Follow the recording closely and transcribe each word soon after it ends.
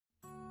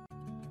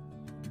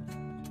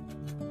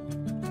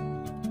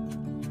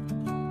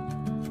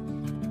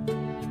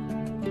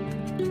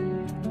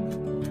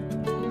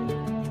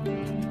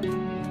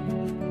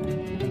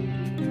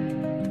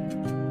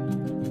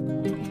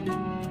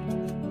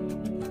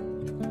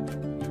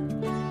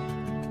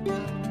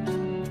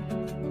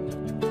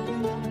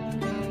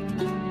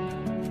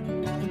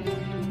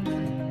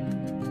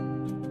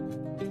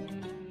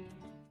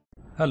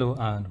Hello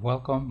and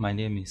welcome. My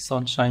name is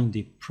Sunshine,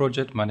 the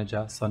Project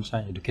Manager,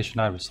 Sunshine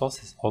Educational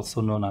Resources, also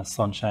known as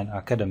Sunshine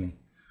Academy.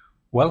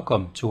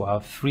 Welcome to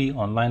our free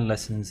online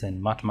lessons in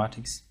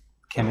mathematics,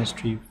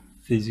 chemistry,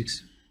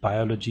 physics,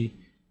 biology,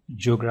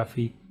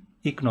 geography,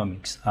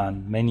 economics,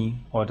 and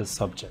many other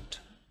subjects.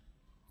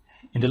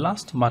 In the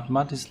last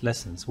mathematics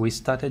lessons, we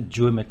started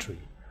geometry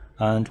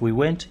and we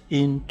went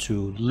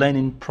into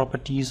learning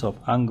properties of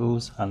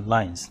angles and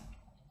lines.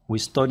 We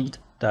studied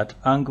that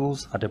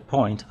angles at a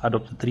point add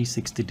up to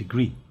 360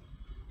 degrees.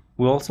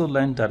 We also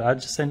learned that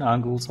adjacent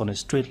angles on a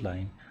straight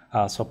line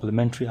are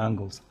supplementary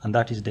angles, and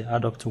that is they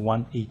add up to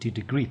 180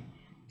 degrees.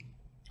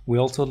 We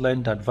also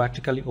learned that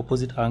vertically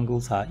opposite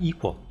angles are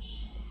equal.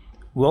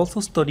 We also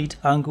studied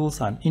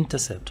angles and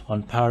intercept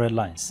on parallel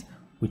lines.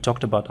 We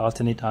talked about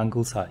alternate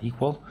angles are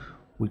equal.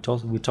 We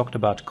talked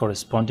about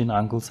corresponding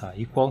angles are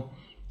equal,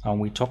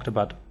 and we talked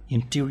about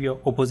interior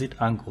opposite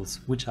angles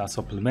which are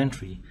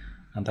supplementary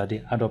and that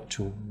they add up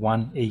to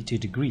 180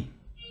 degrees.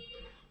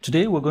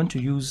 Today we're going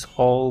to use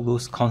all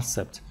those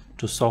concepts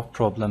to solve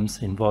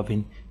problems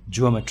involving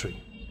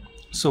geometry.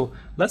 So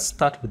let's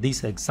start with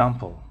this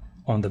example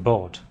on the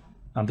board.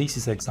 And this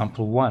is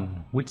example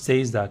 1, which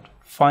says that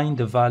find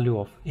the value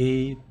of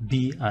A,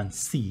 B, and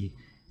C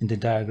in the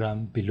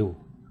diagram below.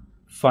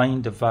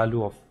 Find the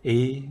value of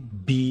A,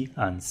 B,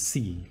 and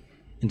C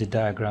in the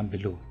diagram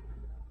below.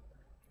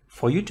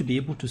 For you to be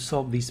able to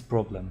solve this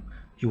problem,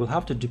 you will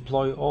have to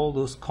deploy all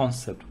those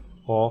concepts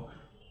or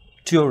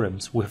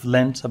theorems we've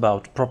learned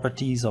about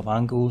properties of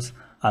angles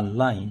and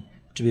line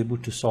to be able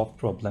to solve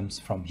problems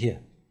from here.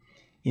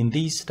 In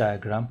this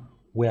diagram,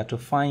 we are to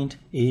find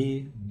A,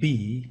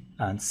 B,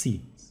 and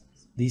C.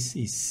 This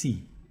is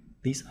C.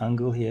 This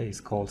angle here is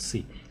called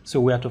C.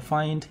 So we are to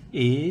find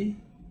A,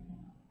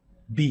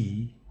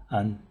 B,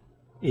 and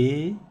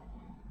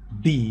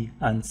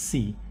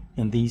C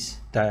in this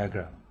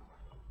diagram.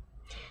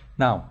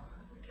 Now,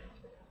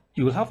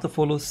 you will have to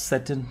follow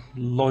certain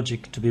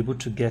logic to be able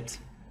to get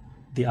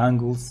the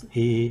angles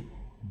A,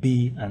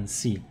 B, and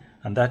C.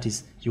 And that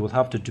is, you will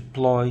have to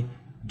deploy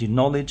the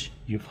knowledge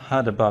you've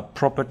had about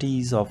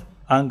properties of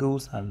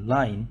angles and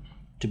line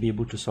to be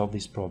able to solve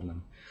this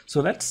problem.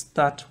 So let's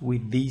start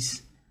with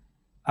this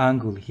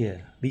angle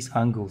here, these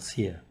angles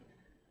here.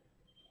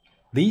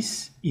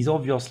 This is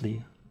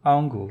obviously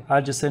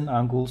adjacent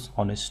angles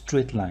on a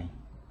straight line.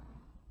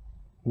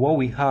 What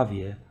we have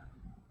here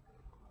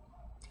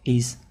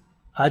is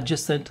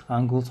adjacent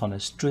angles on a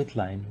straight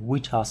line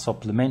which are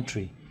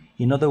supplementary.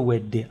 In other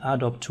words, they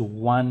add up to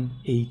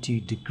 180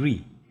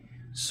 degrees.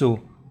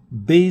 So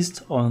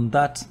based on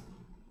that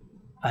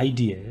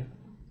idea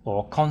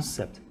or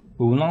concept,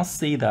 we will now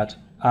say that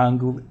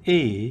angle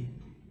A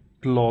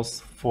plus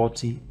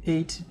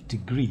 48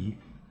 degrees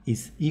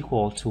is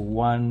equal to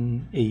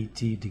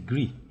 180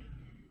 degrees.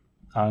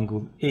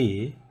 Angle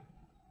A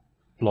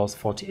plus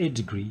 48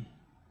 degrees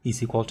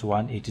is equal to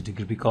 180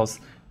 degrees because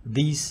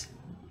this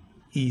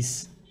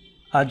is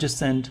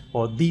adjacent,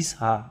 or these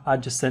are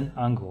adjacent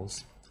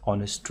angles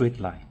on a straight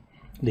line.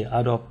 They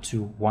add up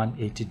to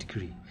 180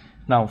 degrees.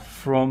 Now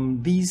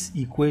from this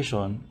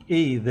equation,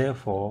 A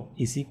therefore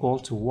is equal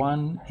to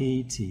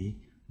 180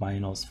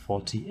 minus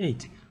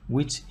 48,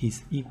 which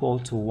is equal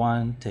to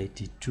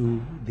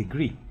 132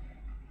 degrees.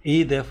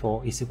 A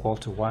therefore is equal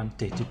to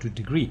 132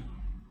 degrees.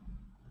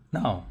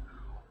 Now,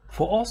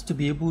 for us to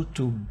be able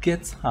to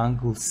get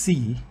angle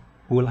C,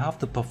 we will have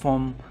to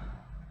perform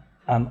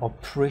an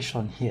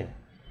operation here.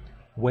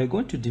 We're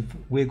going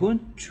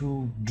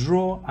to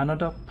draw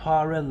another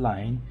parallel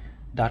line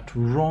that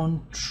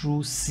runs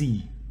through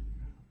C.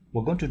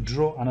 We're going to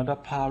draw another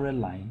parallel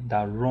line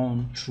that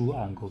runs through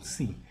angle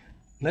C.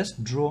 Let's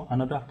draw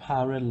another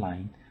parallel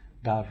line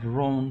that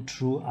runs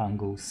through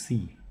angle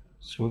C.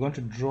 So we're going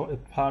to draw a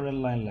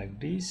parallel line like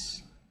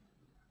this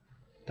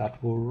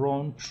that will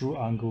run through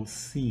angle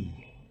C.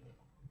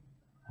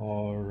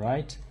 All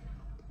right,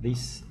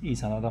 this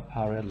is another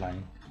parallel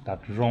line that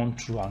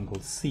runs through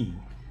angle C,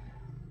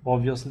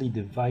 obviously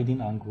dividing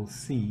angle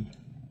C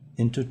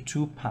into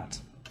two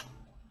parts.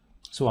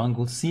 So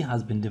angle C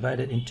has been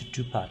divided into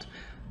two parts.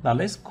 Now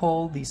let's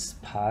call this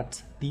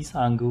part, this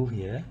angle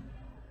here,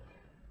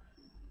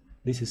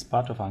 this is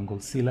part of angle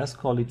C, let's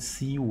call it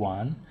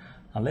C1,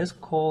 and let's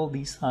call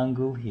this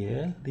angle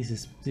here, this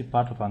is the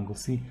part of angle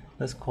C,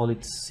 let's call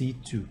it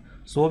C2.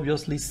 So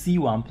obviously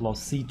C1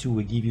 plus C2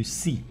 will give you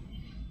C.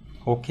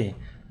 Okay,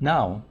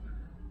 now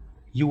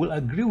you will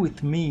agree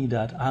with me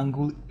that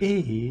angle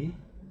A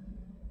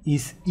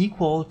is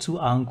equal to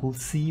angle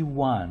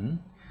C1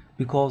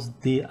 because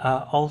they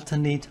are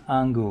alternate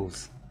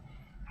angles.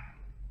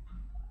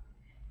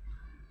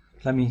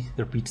 Let me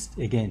repeat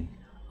again.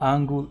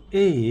 Angle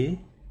A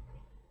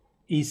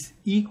is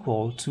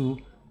equal to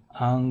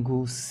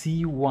angle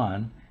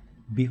C1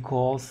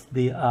 because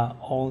they are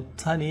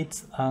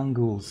alternate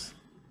angles.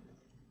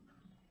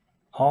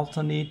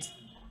 Alternate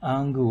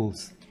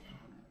angles.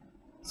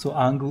 So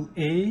angle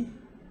A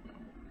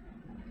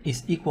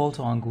is equal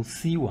to angle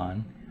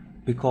C1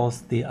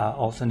 because they are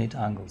alternate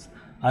angles.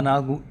 And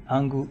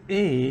angle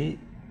A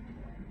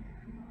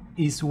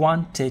is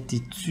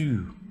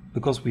 132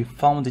 because we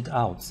found it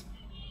out.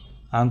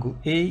 Angle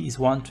A is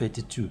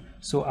 122.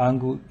 So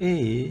angle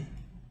A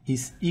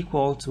is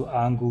equal to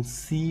angle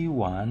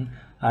C1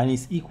 and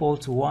is equal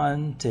to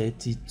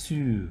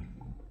 132.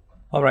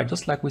 Alright,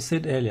 just like we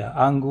said earlier,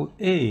 angle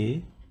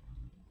A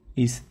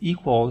is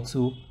equal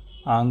to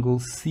angle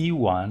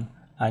C1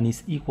 and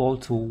is equal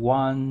to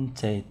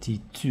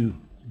 132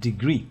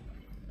 degree.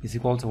 Is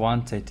equal to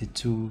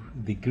 132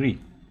 degree.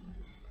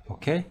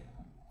 Okay?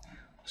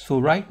 So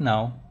right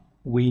now,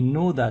 we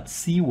know that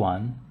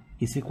C1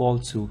 is equal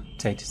to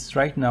 30.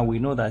 Right now, we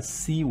know that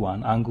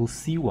C1, angle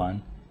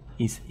C1,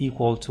 is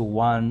equal to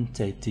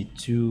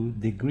 132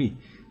 degree.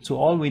 So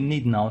all we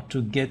need now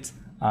to get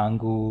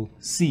angle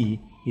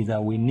C is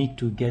that we need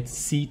to get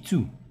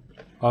C2.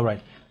 All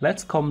right,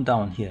 let's come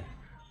down here.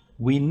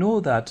 We know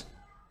that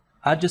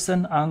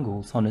adjacent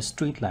angles on a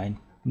straight line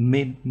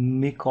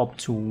make up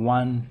to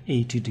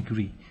 180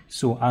 degree.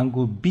 So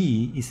angle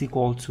B is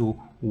equal to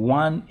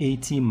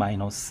 180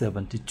 minus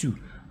 72.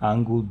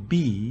 Angle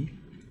B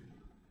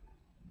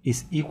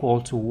is equal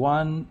to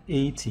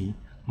 180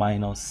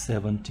 minus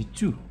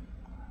 72.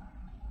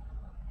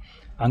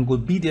 Angle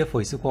B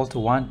therefore is equal to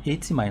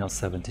 180 minus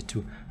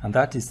 72, and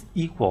that is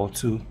equal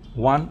to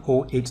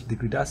 108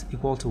 degree. That's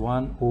equal to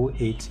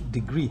 108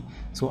 degree.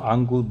 So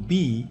angle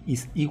B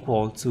is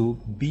equal to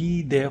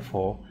B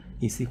therefore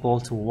is equal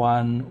to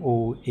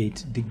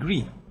 108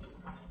 degree.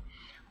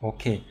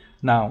 Okay,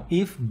 now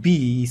if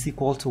B is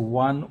equal to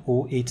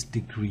 108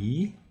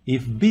 degree,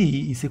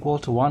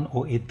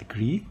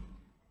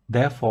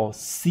 therefore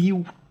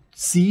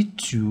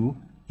C2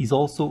 is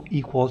also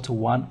equal to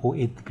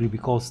 108 degree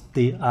because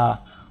they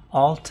are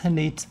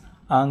alternate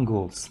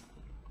angles.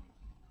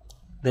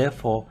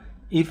 Therefore,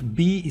 if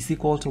B is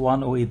equal to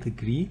 108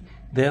 degree,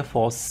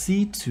 therefore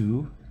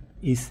C2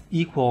 is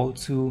equal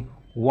to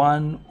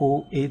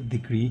 108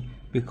 degree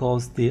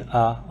because they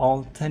are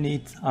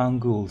alternate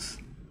angles.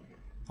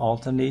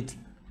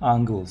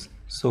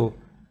 So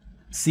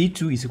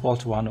C2 is equal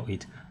to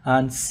 108,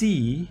 and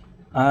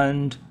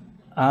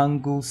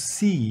angle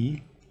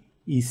C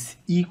is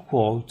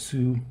equal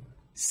to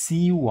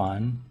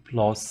C1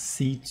 plus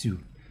C2.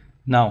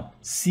 Now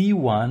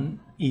C1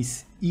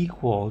 is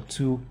equal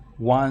to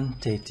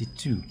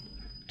 132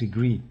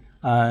 degree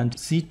and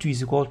C2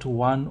 is equal to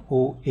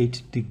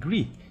 108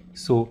 degree.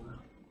 So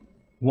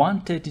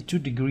 132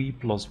 degree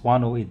plus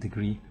 108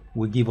 degree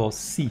will give us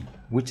C,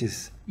 which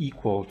is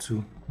equal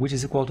to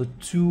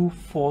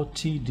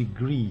 240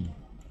 degree.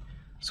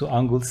 So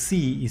angle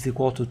C is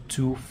equal to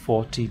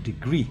 240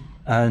 degree,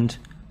 and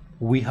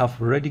we have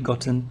already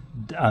gotten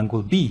the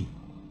angle B.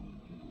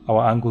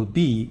 Our angle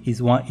B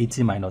is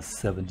 180 minus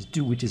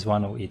 72, which is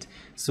 108.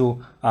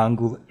 So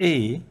angle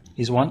A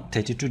is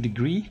 132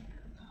 degree,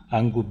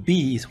 angle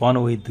B is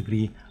 108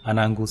 degree, and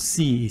angle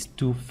C is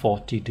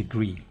 240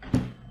 degree.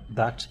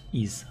 That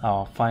is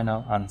our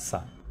final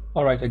answer.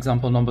 All right,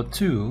 example number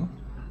 2.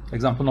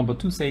 Example number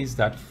 2 says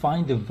that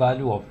find the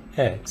value of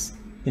x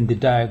in the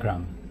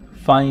diagram.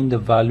 Find the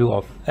value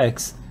of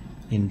x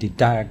in the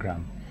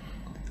diagram.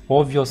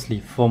 Obviously,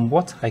 from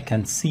what I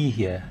can see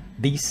here,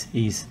 this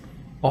is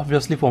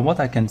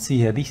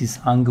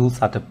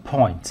angles at a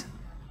point.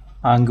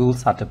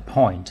 Angles at a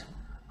point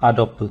add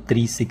up to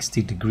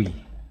 360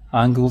 degree.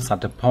 Angles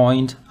at a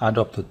point add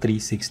up to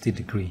 360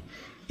 degree.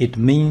 It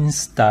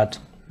means that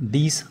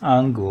this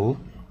angle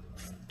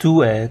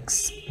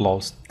 2x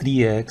plus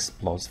 3x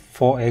plus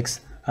 4x,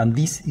 and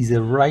this is a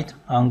right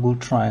angle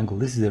triangle.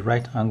 This is a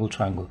right angle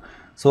triangle.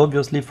 So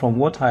obviously from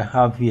what I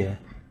have here,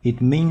 it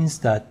means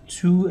that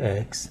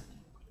 2x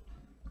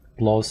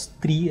plus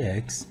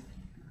 3x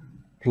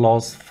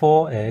plus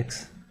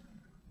 4x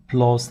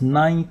plus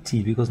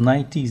 90, because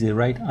 90 is a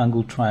right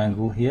angle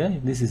triangle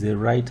here, this is a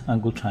right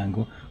angle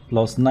triangle,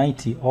 plus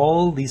 90,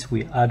 all this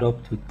will add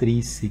up to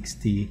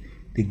 360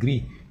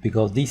 degree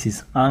because this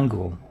is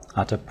angle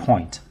at a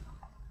point.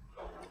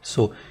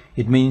 So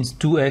it means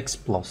 2x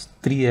plus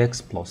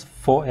 3x plus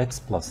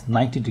 4x plus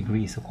 90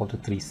 degrees is equal to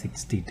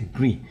 360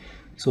 degree.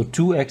 So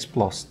 2x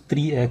plus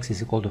 3x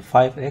is equal to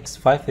 5x,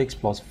 5x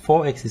plus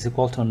 4x is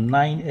equal to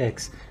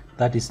 9x.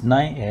 That is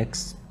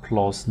 9x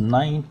plus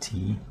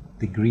 90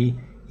 degree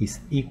is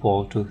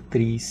equal to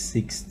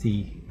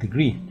 360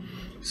 degree.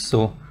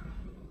 So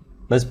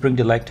let's bring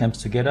the like terms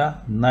together.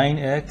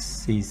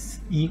 9x is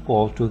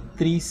equal to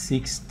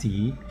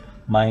 360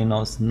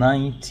 minus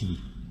 90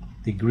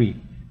 degree.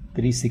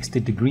 360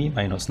 degree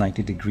minus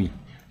 90 degree.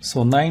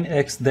 So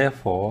 9x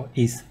therefore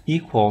is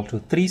equal to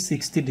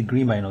 360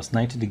 degree minus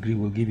 90 degree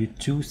will give you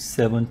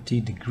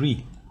 270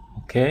 degree.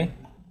 Okay,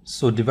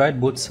 so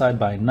divide both sides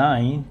by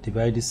 9,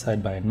 divide this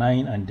side by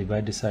 9 and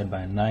divide this side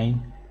by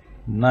 9.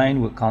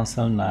 9 will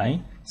cancel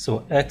 9,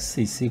 so x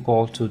is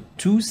equal to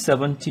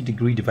 270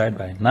 degree divided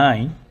by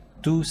 9.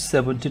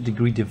 270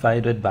 degree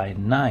divided by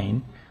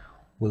 9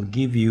 will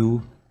give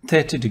you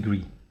 30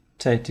 degree.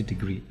 30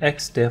 degree.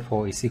 X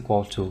therefore is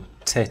equal to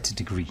 30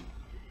 degree.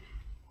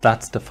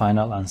 That's the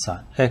final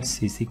answer.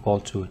 X is equal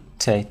to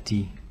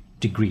 30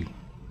 degree.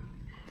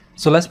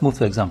 So let's move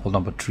to example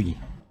number 3.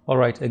 All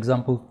right,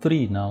 example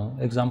 3 now.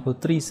 Example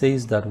 3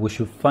 says that we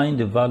should find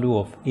the value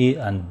of A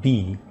and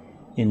B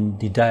in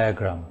the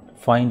diagram.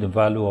 Find the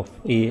value of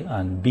A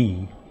and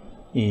B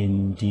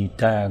in the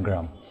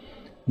diagram.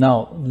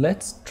 Now,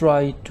 let's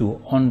try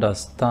to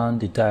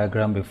understand the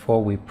diagram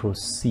before we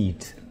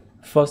proceed.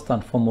 First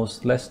and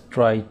foremost, let's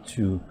try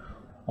to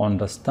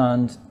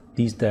understand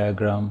this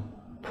diagram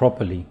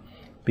properly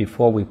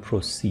before we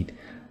proceed.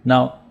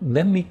 Now,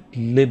 let me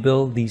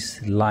label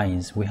these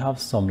lines. We have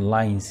some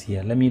lines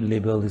here. Let me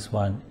label this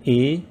one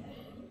A,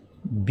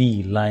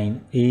 B,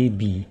 line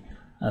AB,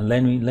 and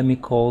let me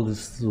call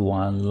this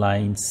one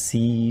line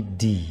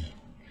CD.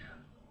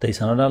 There is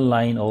another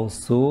line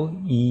also,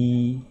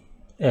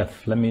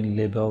 EF. Let me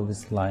label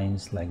these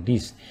lines like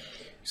this.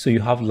 So you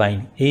have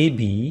line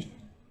AB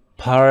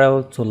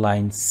parallel to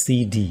line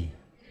CD.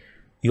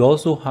 You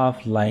also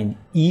have line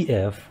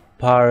EF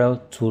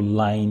parallel to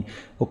line,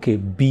 okay,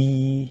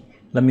 B.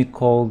 Let me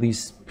call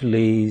this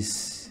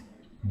place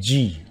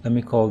G. Let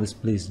me call this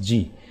place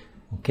G.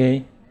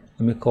 Okay,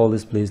 let me call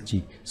this place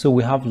G. So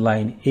we have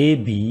line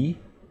AB,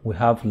 we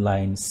have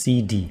line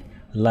CD.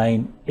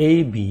 Line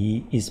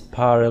AB is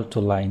parallel to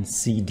line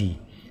CD.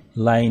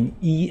 Line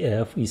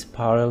EF is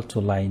parallel to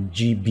line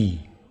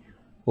GB.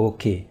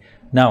 Okay,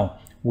 now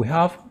we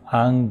have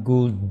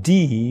angle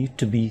D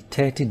to be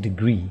 30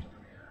 degrees,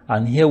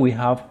 and here we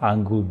have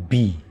angle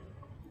B.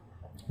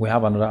 We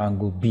have another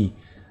angle B.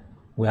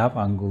 We have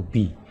angle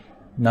B.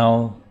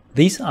 Now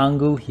this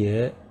angle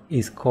here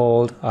is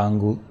called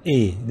angle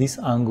A. This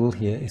angle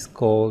here is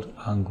called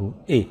angle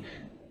A.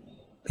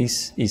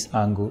 This is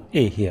angle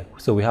A here.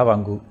 So we have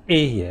angle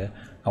A here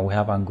and we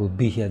have angle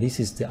B here. This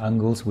is the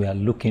angles we are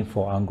looking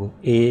for, angle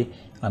A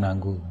and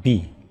angle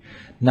B.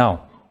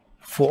 Now,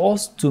 for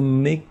us to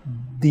make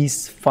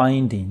these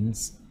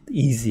findings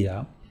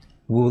easier,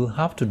 we will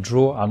have to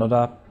draw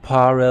another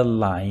parallel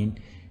line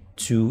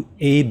to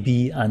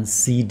AB and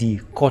CD,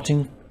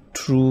 cutting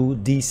through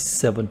this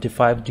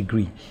 75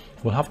 degree.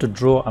 We'll have to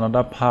draw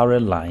another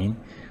parallel line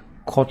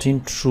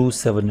cutting through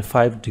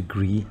 75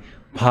 degree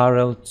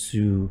parallel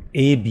to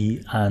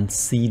AB and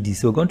CD.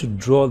 So we're going to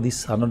draw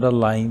this another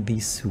line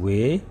this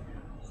way,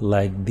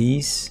 like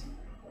this.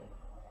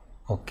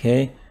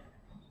 Okay,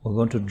 we're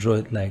going to draw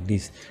it like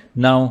this.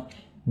 Now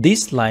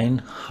this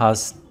line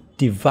has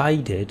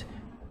divided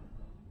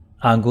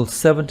angle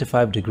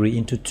 75 degree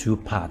into two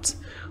parts,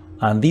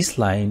 and this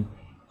line,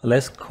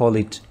 let's call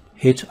it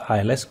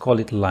HI. Let's call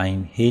it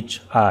line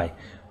HI.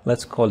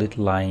 Let's call it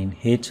line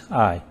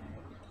HI.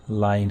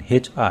 Line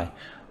HI.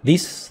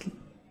 This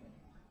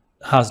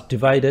has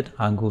divided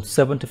angle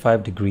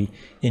 75 degree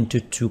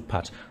into two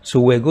parts. So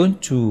we're going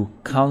to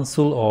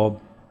cancel or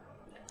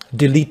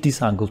delete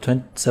this angle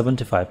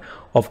 75.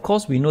 Of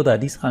course, we know that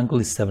this angle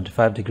is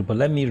 75 degree, but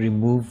let me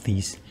remove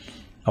this,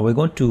 and we're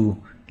going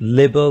to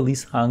label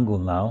this angle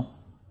now.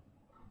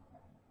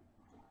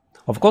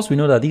 Of course, we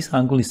know that this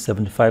angle is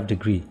 75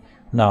 degree.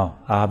 Now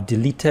I have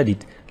deleted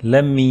it.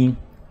 Let me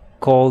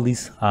call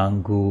this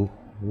angle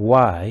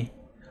Y,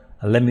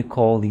 and let me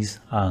call this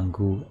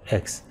angle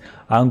X.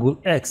 Angle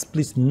X,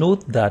 please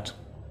note that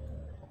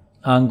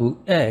angle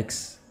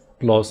X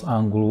plus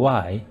angle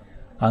Y,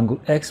 angle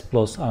X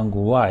plus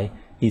angle Y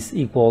is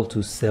equal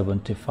to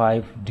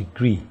 75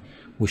 degree.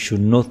 We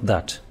should note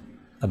that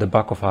at the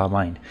back of our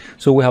mind.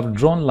 So we have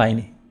drawn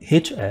line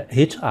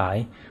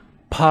HI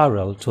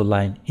parallel to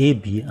line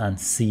AB and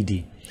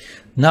CD.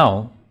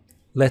 Now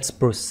let's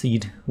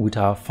proceed with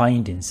our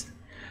findings.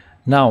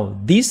 Now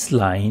this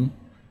line,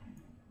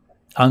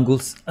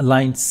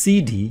 line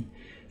CD,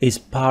 is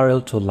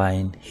parallel to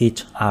line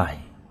HI.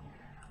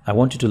 I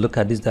want you to look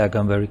at this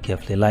diagram very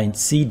carefully. Line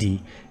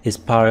CD is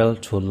parallel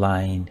to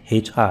line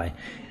HI,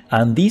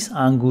 and this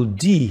angle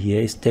D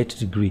here is 30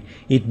 degree.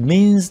 It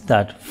means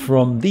that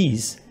from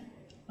this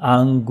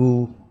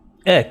angle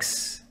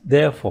X,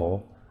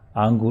 therefore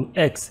angle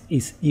X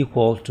is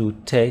equal to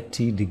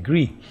 30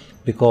 degree,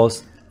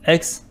 because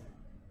X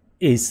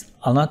is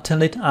an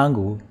alternate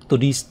angle to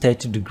this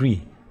 30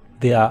 degree.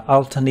 They are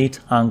alternate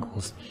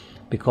angles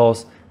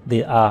because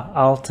they are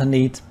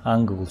alternate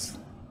angles.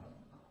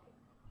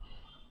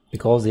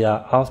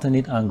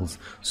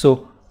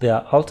 So they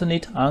are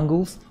alternate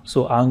angles.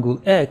 So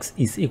angle X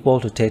is equal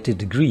to 30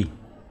 degree.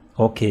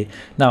 Okay,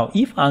 now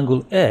if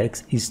angle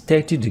X is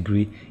 30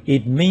 degree,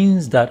 it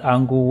means that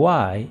angle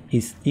Y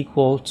is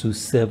equal to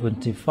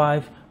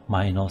 75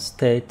 minus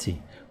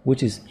 30,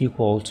 which is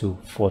equal to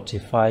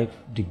 45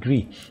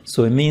 degree.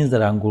 So it means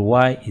that angle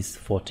Y is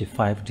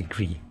 45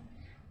 degree.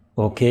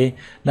 Okay,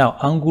 now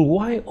angle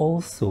Y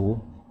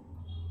also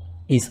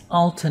is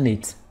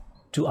alternate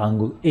to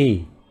angle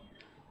A.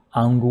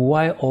 Angle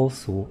Y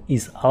also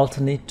is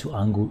alternate to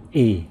angle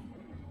A.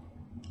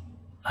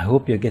 I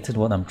hope you're getting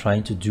what I'm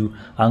trying to do.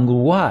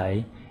 Angle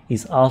Y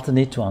is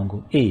alternate to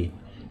angle A.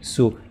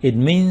 So it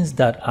means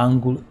that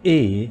angle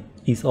A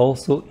is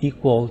also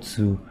equal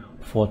to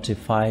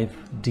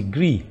 45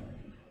 degree.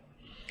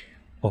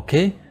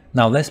 Okay,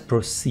 now let's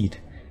proceed.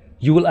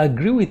 You will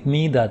agree with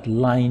me that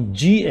line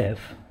GF,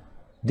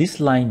 this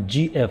line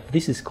GF,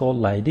 this is called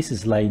line, this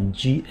is line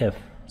GF.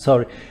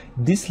 sorry,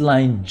 this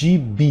line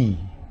GB,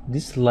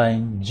 this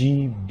line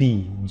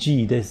GB,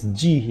 G, there's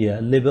G here,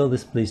 label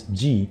this place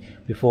G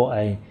before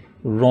I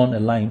run a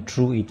line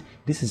through it.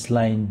 This is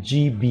line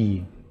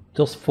GB.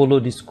 Just follow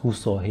this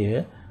cursor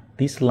here.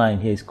 This line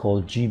here is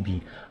called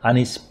GB and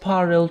it's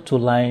parallel to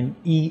line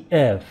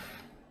EF.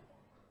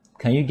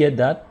 Can you get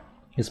that?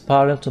 It's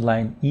parallel to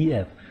line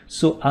EF.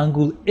 So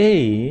angle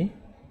A,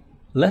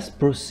 let's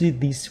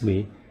proceed this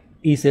way,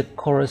 is a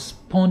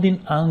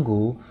corresponding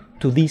angle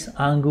to this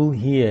angle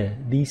here,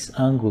 this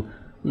angle.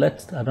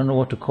 I don't know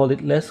what to call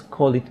it. Let's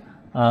call it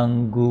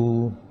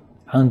angle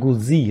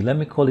Z. Let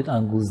me call it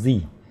angle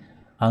Z.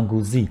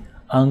 Angle Z.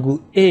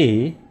 Angle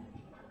A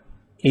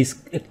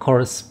is a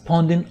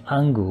corresponding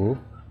angle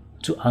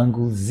to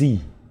angle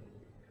Z.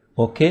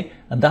 Okay,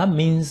 and that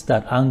means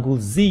that angle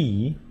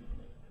Z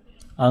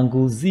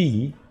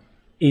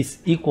is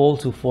equal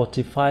to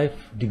 45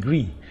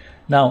 degrees.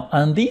 Now,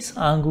 and this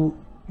angle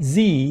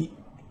Z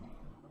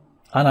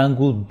and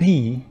angle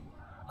B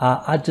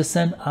are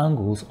adjacent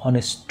angles on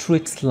a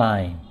straight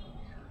line.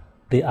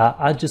 They are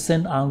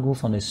adjacent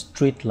angles on a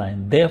straight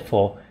line.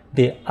 Therefore,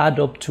 they add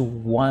up to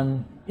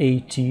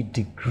 180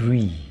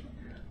 degrees.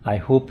 I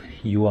hope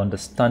you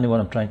understand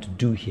what I'm trying to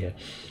do here.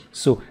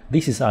 So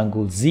this is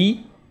angle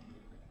Z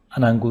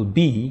and angle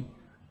B.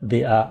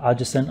 They are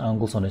adjacent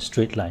angles on a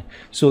straight line.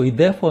 So it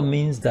therefore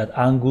means that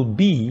angle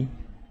B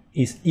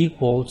is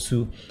equal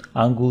to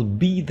angle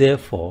B,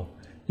 therefore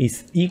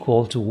is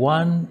equal to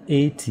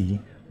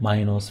 180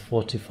 minus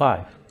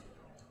 45.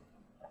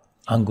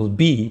 Angle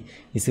B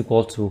is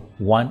equal to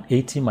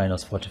 180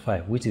 minus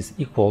 45, which is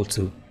equal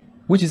to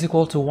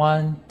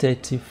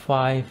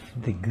 135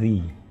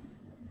 degrees.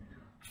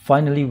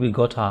 Finally, we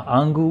got our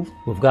angle.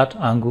 We've got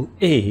angle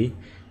A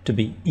to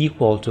be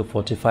equal to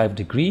 45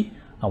 degrees,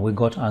 and we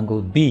got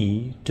angle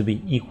B to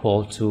be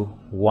equal to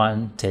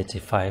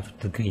 135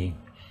 degrees.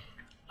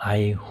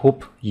 I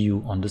hope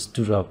you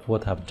understood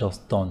what I've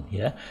just done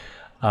here.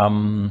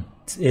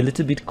 It's a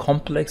little bit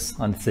complex,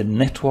 and it's a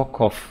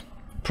network of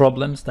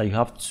problems that you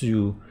have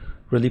to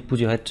really put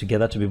your head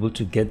together to be able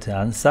to get the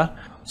answer.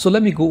 So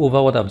let me go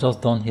over what I've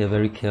just done here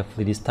very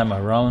carefully this time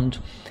around.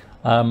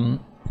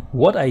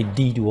 What I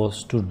did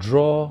was to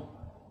draw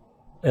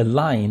a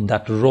line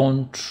that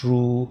run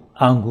through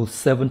angle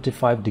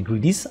 75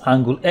 degrees. This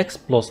angle X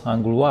plus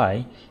angle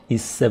Y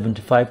is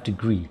 75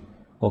 degrees.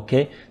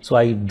 Okay, so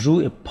I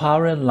drew a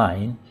parallel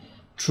line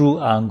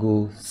through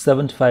angle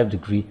 75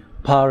 degrees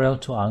parallel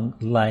to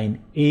line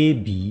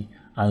AB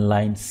and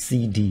line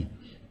CD.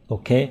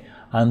 Okay,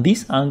 and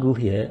this angle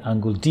here,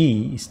 angle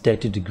D, is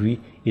 30 degrees.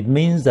 It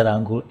means that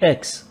angle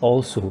X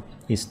also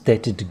is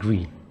 30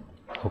 degrees.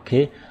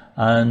 Okay,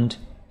 and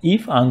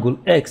if angle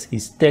X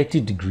is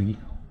 30 degrees,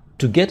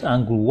 to get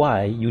angle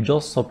Y, you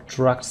just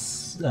subtract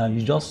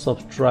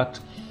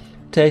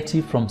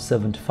 30 from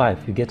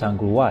 75, you get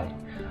angle Y.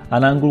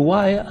 And angle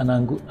Y and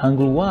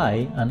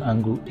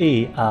angle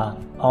A are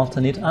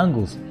alternate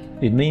angles.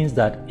 It means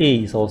that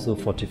A is also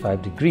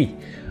 45 degrees.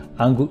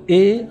 Angle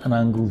A and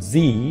angle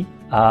Z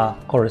are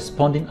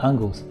corresponding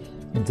angles,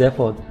 and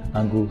therefore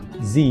angle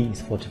Z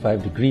is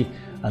 45 degrees.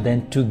 And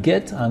then to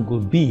get angle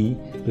B,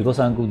 because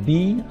angle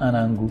B and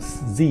angle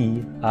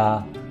Z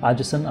are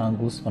adjacent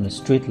angles on a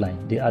straight line,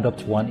 they add up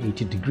to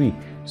 180 degrees.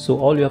 So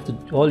all you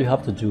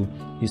have to do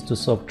is to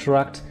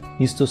subtract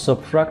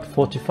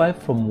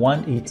 45 from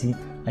 180,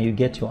 and you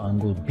get your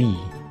angle B.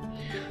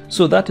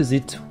 So that is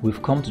it.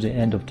 We've come to the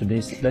end of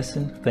today's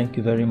lesson. Thank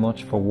you very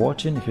much for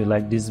watching. If you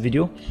like this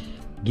video,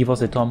 give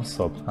us a thumbs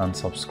up and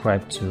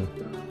subscribe to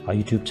our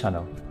YouTube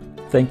channel.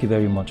 Thank you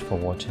very much for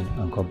watching,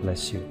 and God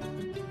bless you.